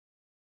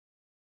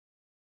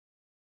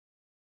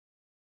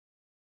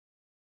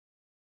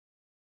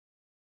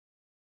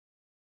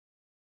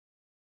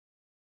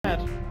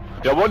mad.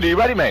 Yo, what, are you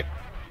ready, mate?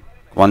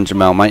 One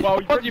Jamel, mate.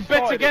 Well, you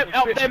better get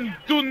up them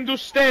Dundu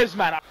stairs,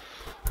 man.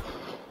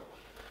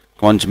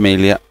 Come on,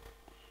 Jamelia.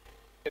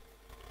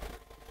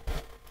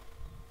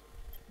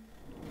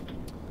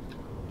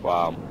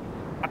 Wow.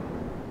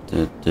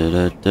 Da, da,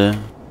 da, da.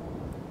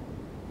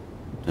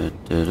 Da,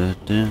 da, da,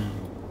 da.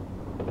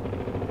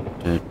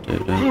 Da, da, da,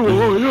 da.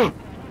 Oh, yeah.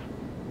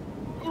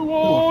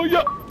 Oh,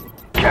 yeah.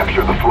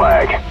 Capture the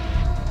flag.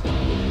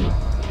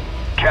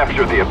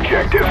 Capture the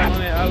objective.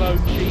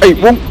 Hey,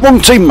 wrong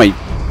team, mate.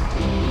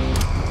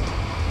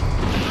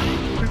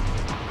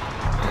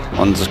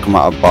 One's just come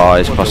out of bar,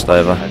 he's crossed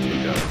over.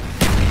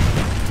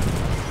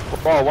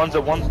 Oh, one's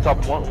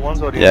top,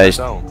 one's already yeah, he's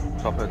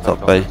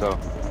top B.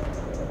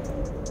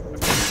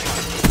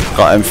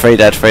 Got him, 3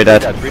 dead, 3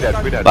 dead.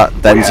 That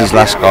Denzi's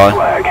last guy.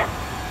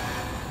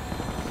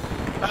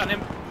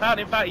 Found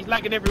him, he's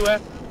lagging everywhere.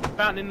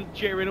 Found him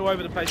jittering all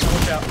over the place,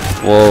 watch out.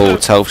 Whoa,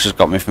 Telf's just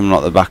got me from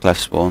like the back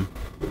left spawn.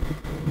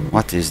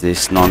 What is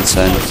this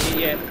nonsense?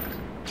 Yeah.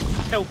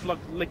 Telf like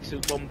licks a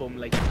bomb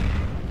like.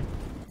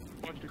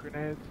 Watch the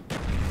grenades.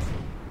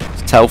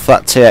 Telf,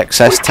 that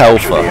TXS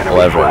Telfer, or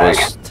whatever it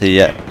was.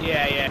 Yeah,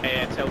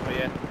 Telfer,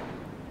 yeah.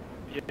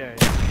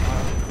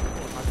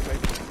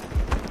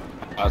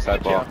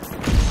 Outside bar.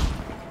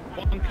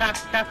 One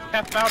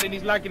calf out and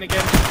he's lagging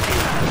again.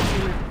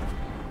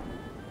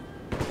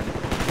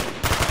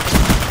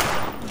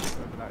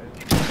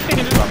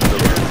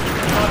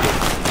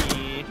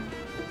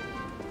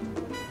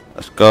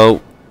 Let's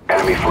go.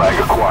 Enemy flag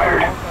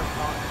acquired.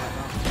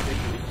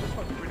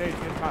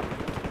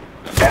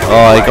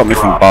 Oh, he got me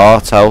from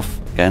bar, Telf,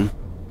 again.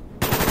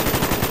 They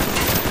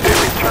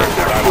returned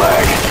their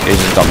flag. He's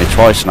just got me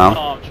twice now.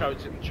 Oh, I'm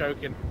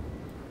choking.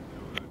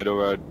 Middle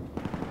road.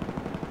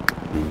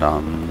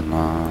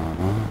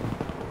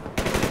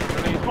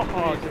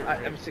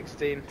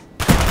 M16.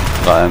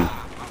 Got him.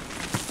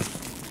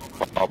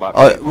 Oh,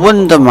 Oh,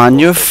 Wonder Man,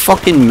 you're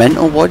fucking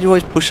mental. Why do you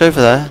always push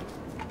over there?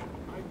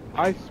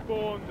 I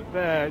spawned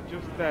there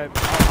just then. I'm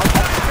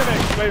just gonna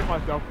explain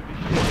myself with this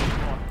shit.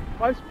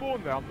 If I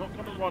spawn there, I'm not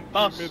gonna run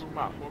through the middle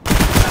map.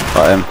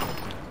 Got him.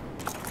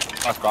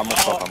 I'm up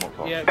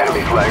top. Yeah,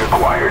 Enemy flag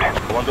acquired.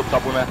 One's up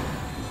top with me.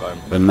 Got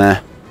him. Been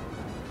there.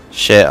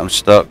 Shit, I'm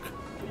stuck.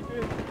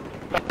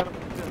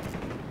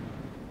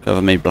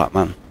 Cover me, black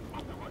man.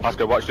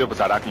 Oscar, watch the other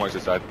side. I can watch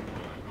this side.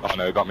 Oh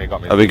no, got me.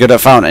 Are we good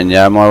at fountain?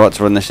 Yeah, am I right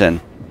to run this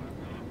in?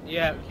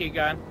 yeah, keep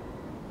going.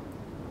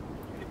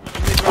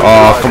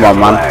 Oh, come on,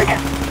 man.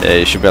 Yeah,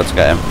 you should be able to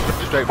get him.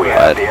 We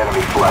have the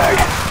enemy flag.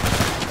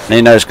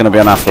 Nino's going to be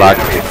on our flag.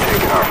 Enemy has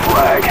taken our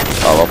flag.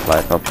 Oh,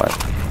 well played.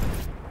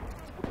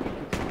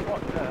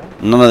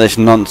 None of this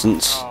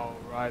nonsense. Oh,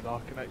 right, our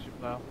connection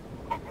now.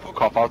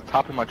 Fuck off, I was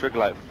tapping my trigger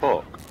like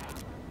fuck.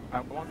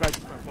 One guy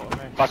just went bottom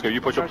me. Vasco,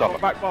 you push up top.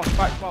 Back boss.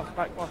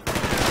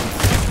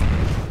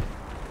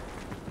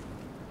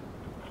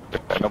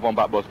 Another one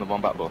back bus.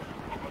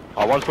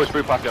 Oh, one's pushed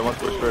through, Pascal, one's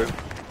pushed through.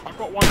 I've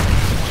got one.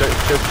 Chill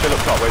up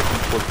top, wait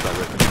for the flag.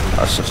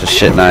 That's such a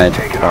shit nade.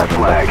 Taken our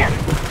flag.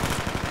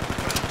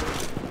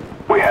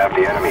 We have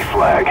the enemy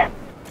flag.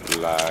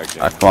 Lag.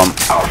 Come on.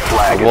 Our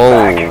flag is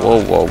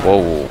back.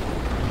 Whoa.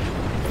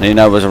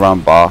 Nino was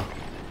around bar.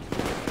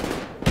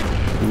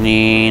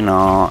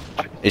 Nino.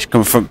 He's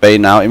come front B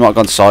now. He might have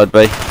gone side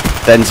B.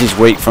 Denzi's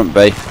weak front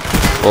B.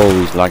 Oh,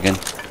 he's lagging.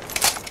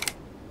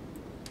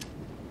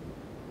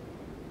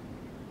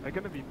 They're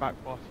gonna be back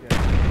boss, yeah.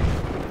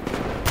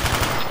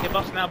 Yeah,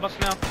 bust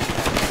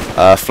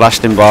now.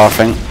 Flashed in bar, I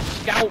think.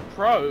 Scout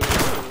Pro.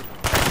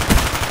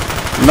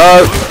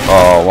 No!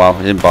 Oh, wow.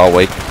 He's in bar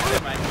weak. Yeah,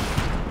 mate.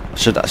 I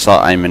should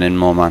start aiming in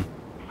more, man.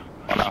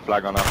 On that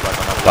flag.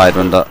 Blade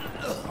under.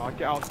 Oh,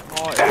 get out.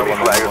 Oh, Enemy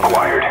flag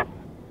acquired.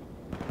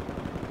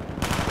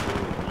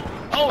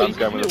 Oh, he's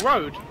in the middle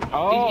road.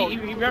 Oh,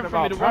 he ran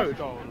from middle road.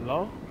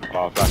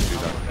 Oh, flash you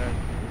that.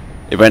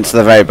 He went to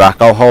the very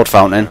back. I'll hold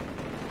fountain.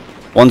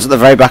 One's at the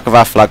very back of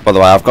our flag, by the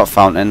way. I've got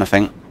fountain, I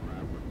think.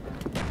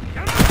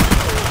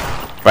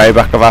 Very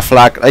back of our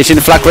flag. Are you seeing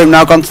the flag room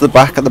now? Gone to the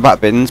back, at the back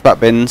bins.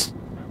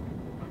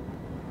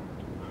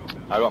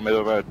 I got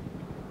middle road.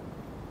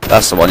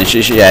 That's the one. You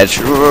should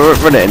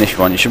run it in this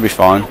one. You should be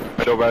fine.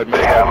 Middle road.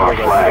 They have our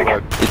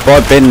flag. He's by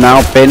bin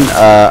now. Bin,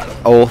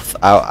 Orth,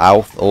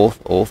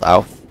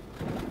 out.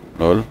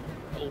 Lol.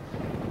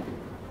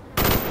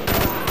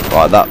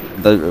 Right,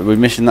 we're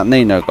missing that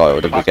Nino guy,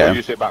 or did we get him?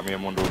 You sit back me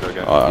and one door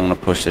again. Alright, I'm gonna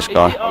push this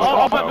guy.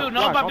 Oh,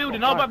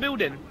 about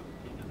building.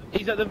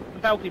 He's at the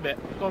balcony bit.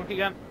 Go on, keep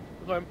going.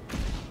 Got him.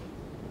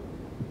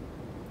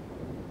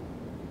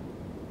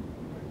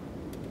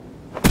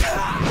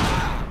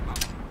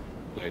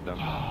 Laid them.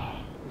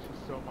 this is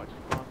so much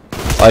fun.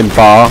 I'm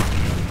bar,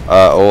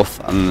 Orth,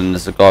 and then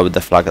there's a guy with the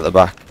flag at the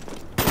back.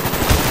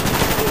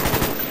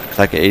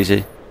 Take it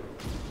easy.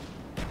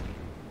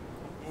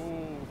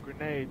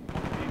 Grenade.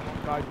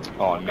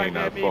 Oh,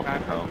 Nino, fucking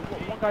hell.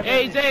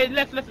 Hey, he's there,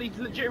 left, he's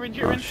jittering.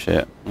 Oh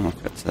shit, I'll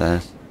get to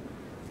theirs.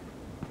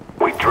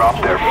 We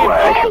dropped their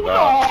flag.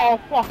 Oh,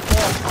 fuck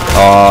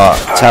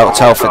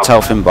off.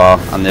 Telfin bar,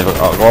 and the other.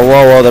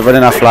 Whoa, they're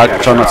running our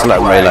flag. Try not to let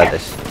them relay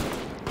this.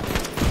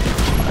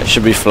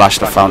 Should be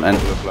flashed at fountain.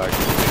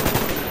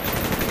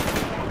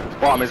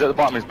 Bottom is at the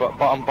bottom. Is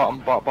bottom A,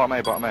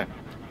 bottom A.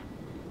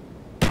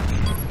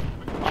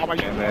 Oh my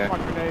god, there. my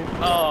grenade.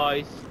 Oh,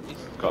 he's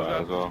Got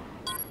that as well.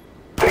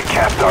 They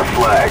capped our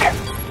flag.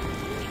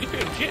 You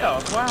could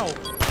jitter, wow.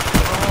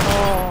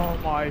 Oh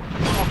my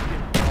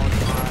fucking god,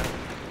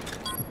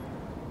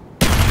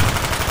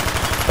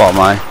 man. Bottom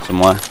eye,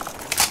 somewhere.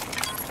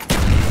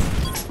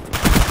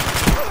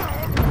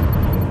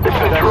 It's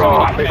a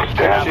draw.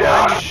 Stand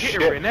down. Shit,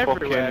 Jittering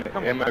everywhere. fucking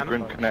Come on,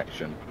 immigrant man.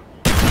 connection.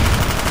 I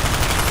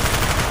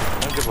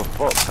don't give a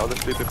fuck. Tell the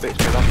stupid bitch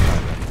get off now.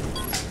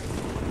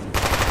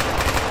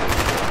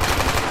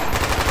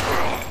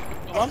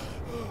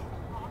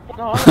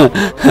 No,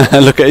 I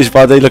don't Look at his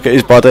body, look at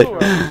his body.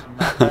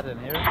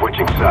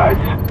 Switching sides.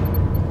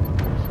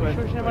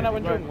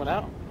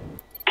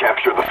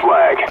 Capture the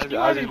flag. He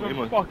wasn't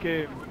even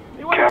fucking...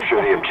 He wasn't Capture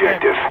the even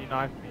objective. He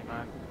knifed me,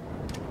 man.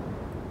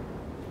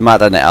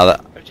 Mad, isn't it?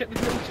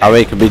 How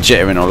he can be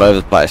jittering all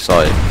over the place,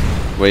 like,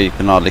 where you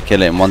can hardly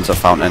kill him. One's a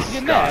fountain.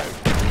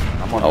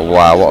 Oh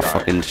wow, what a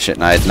fucking shit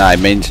nade. Nah, it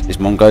means his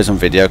mum goes on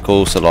video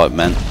calls to like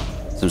men.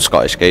 Some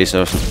Scottish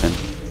geezer or something.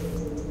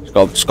 He's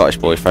got a Scottish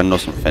boyfriend or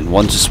something.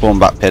 One's a spawn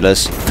back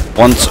pillars.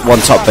 One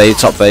top B,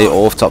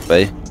 all top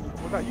B. Was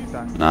that you,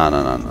 Dan? No.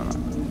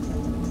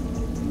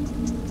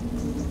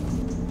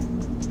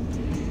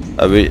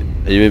 Are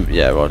you in?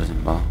 Yeah, right,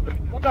 isn't bar.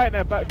 One guy in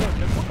there back,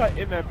 one guy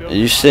in there building. Are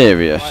you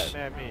serious? Right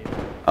near me.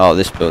 Oh,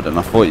 this building.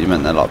 I thought you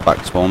meant they're like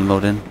back spawn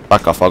building.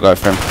 Back off, I'll go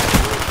for him.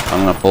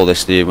 I'm gonna pull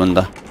this to you,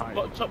 Wonder.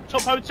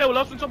 Top hotel,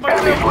 last one, top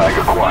Enemy hotel. flag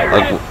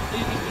acquired.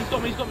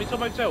 He's got me, top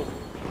hotel.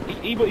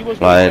 He was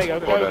Played. go.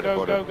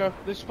 Go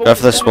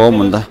for the spawn,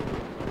 Wonder.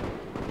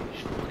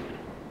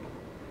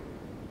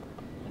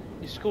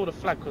 He scored a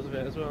flag because of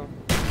it as well.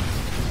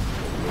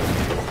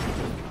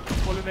 I'm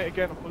pulling it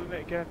again.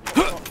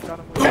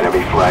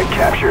 Enemy flag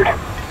captured.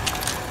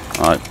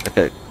 Alright,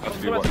 okay. He's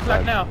coming to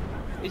flag now.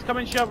 He's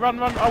coming, shove, run.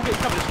 I'll get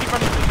covered. Just keep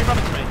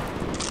running to me.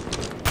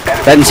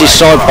 Ben's his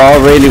sidebar,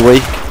 really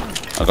weak.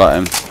 I got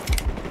him.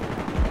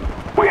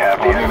 We have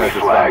the enemy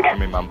flag. I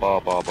mean, man,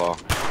 bar.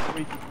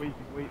 Weak.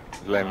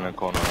 He's laying in the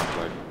corner on that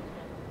side.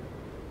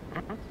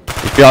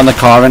 He's behind the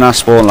car in our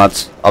spawn,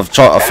 lads. I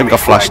think I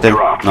flashed him.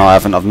 No, I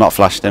haven't. I've not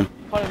flashed him.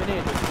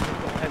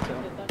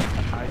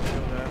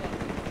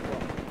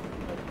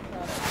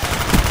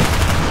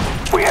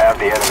 We have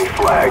the enemy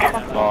flag.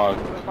 Oh,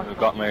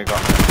 got me.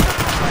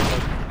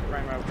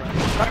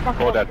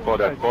 Four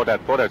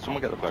dead.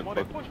 Someone get the flag.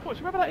 Push.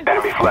 Remember that?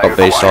 Enemy flag Got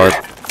B acquired.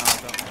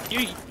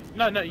 side.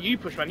 No, you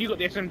push, man. You got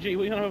the SMG.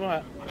 What are you on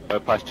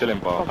about? Pass chilling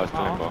bar.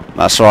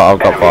 That's right, I've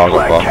got bar,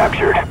 Enemy flag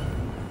captured.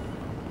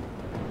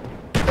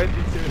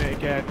 Benji's doing it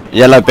again.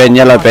 Yellow bin.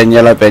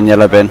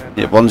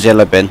 Yeah, one's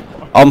yellow bin.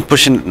 I'm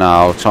pushing. No,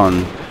 I'll try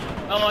and.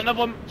 Oh, another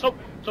one. Top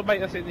mate,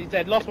 that's it. He's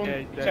dead. Last one, Yeah,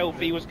 he's dead.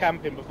 Selfie was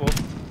camping before.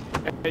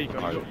 There you go.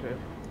 Right. Look here.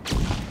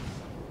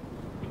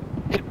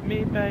 Hit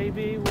me,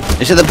 baby.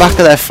 Is it the back of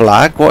their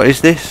flag? What is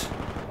this?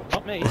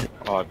 Not me.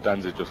 Oh,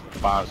 Dan's just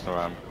bouncing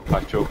around.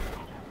 Pass choke.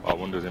 Oh,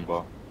 Wonder's in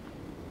bar.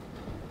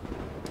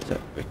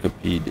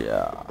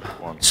 Wikipedia.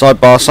 One.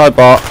 Sidebar.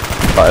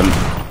 Got him.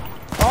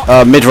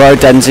 Mid road,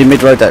 Denzi,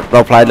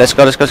 well played. Let's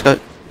go.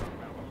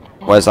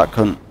 Where's that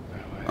cunt?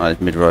 Oh, he's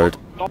mid road.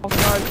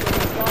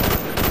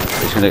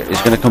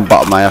 He's gonna come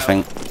bottom A, I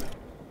think.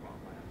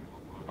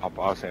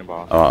 I'll sit in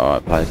bar.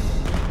 Alright, played.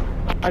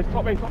 Hey,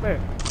 top me.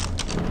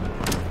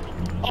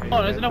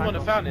 Oh, there's another one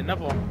that found it.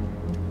 Another one.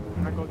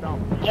 I go down.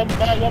 One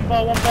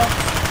bar.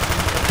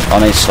 I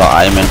need to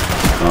start aiming.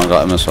 Oh, I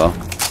got him as well.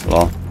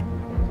 Lol.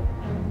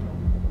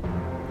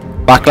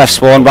 Back left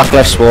spawn.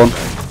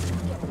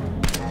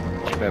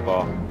 Clear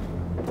bar.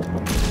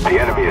 The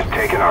enemy has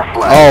taken our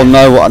flag. Oh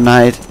no, what a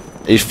nade.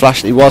 He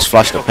was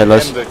flashed at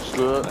pillars.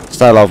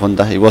 Stay alive,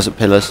 Wonder. He was at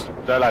pillars.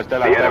 Stay alive. The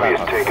enemy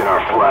has taken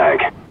our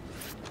flag.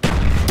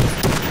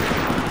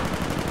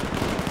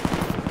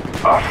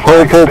 Our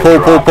Pull. flag has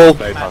been dropped.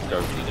 Play pass go.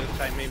 You didn't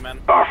take me, man.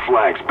 Our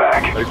flag's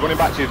back. He's running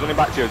back to you.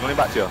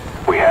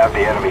 We have the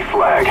enemy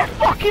flag.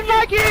 Fucking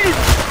laggy!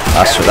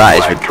 That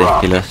is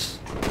ridiculous.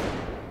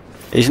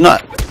 He's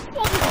not.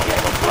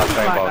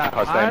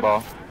 Pass stay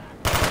bar.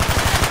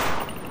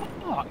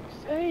 Fuck's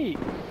sake.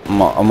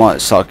 I might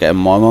start getting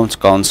my mum to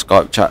go on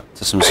Skype chat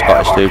to some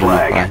Scottish our dude when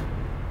I flag. play.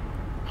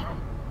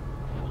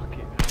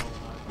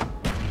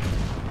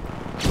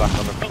 Black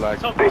on the flag.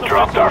 They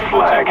dropped our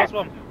flag. Last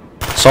one.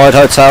 Side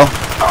hotel. Our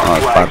Oh,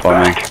 it's bad flag's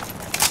by me. back.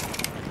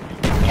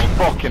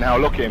 Fucking hell,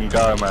 look at him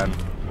go, man.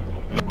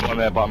 Look on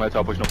there, bottom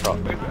hotel, pushing up top.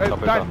 There's a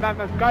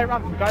guy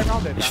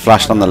around it. He's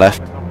flashed on the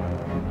left.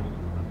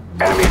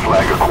 Enemy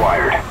flag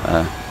acquired.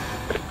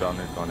 It's gone.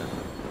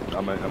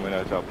 I'm in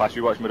hotel. Pass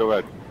you, watch middle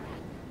road.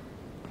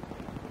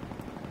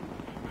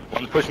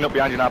 One's pushing up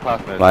behind you now,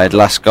 pass me. Played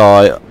last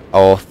guy.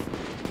 Oh,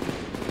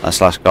 that's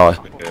last guy.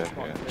 Yeah.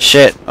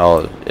 Shit.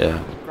 Oh, yeah.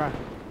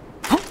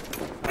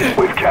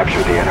 We've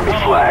captured the enemy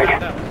flag.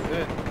 That was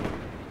it.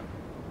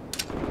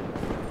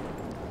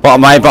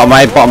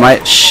 Bottom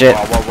A. Shit.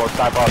 Whoa,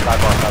 side bar.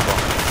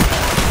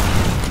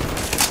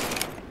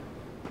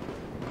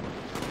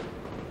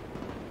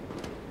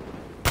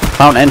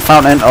 Fountain,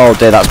 fountain. Oh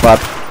dear, that's bad.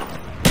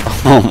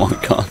 Oh my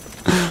god.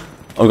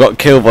 I got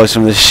killed by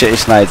some of the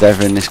shittest nades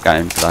ever in this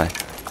game today.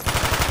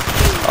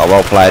 Oh,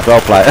 well played, well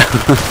played.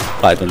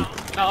 Played them. No,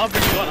 I'll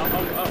bring you on.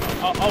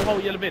 I'll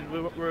hold yellow bin.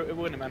 We're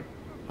winning, man.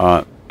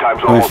 Alright.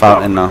 Come in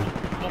fountain now.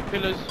 Got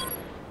pillars.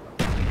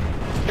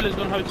 Pillars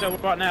gone hotel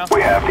right now.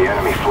 We have the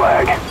enemy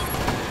flag.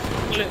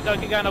 Go,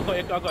 get going, I've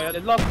got you.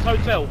 The last was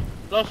hotel.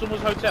 Last one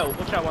was hotel.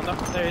 Watch out, Wonder.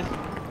 There he is.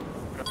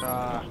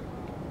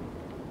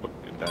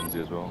 Fucking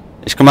Danzy as well.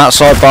 He's come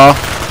outside bar.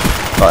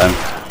 Got him.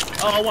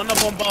 Oh, I want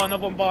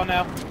another one bar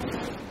now.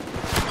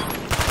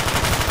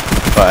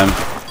 Got him.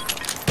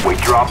 We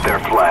dropped their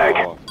flag.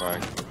 Oh,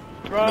 flag.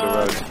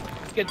 Run.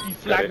 Get the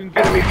flag and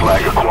get Enemy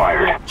flag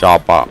acquired.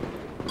 Job up.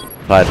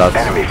 Play lads.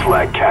 Enemy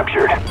flag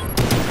captured.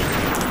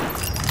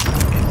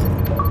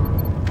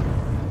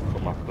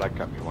 Got my flag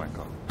cap, you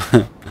wanker.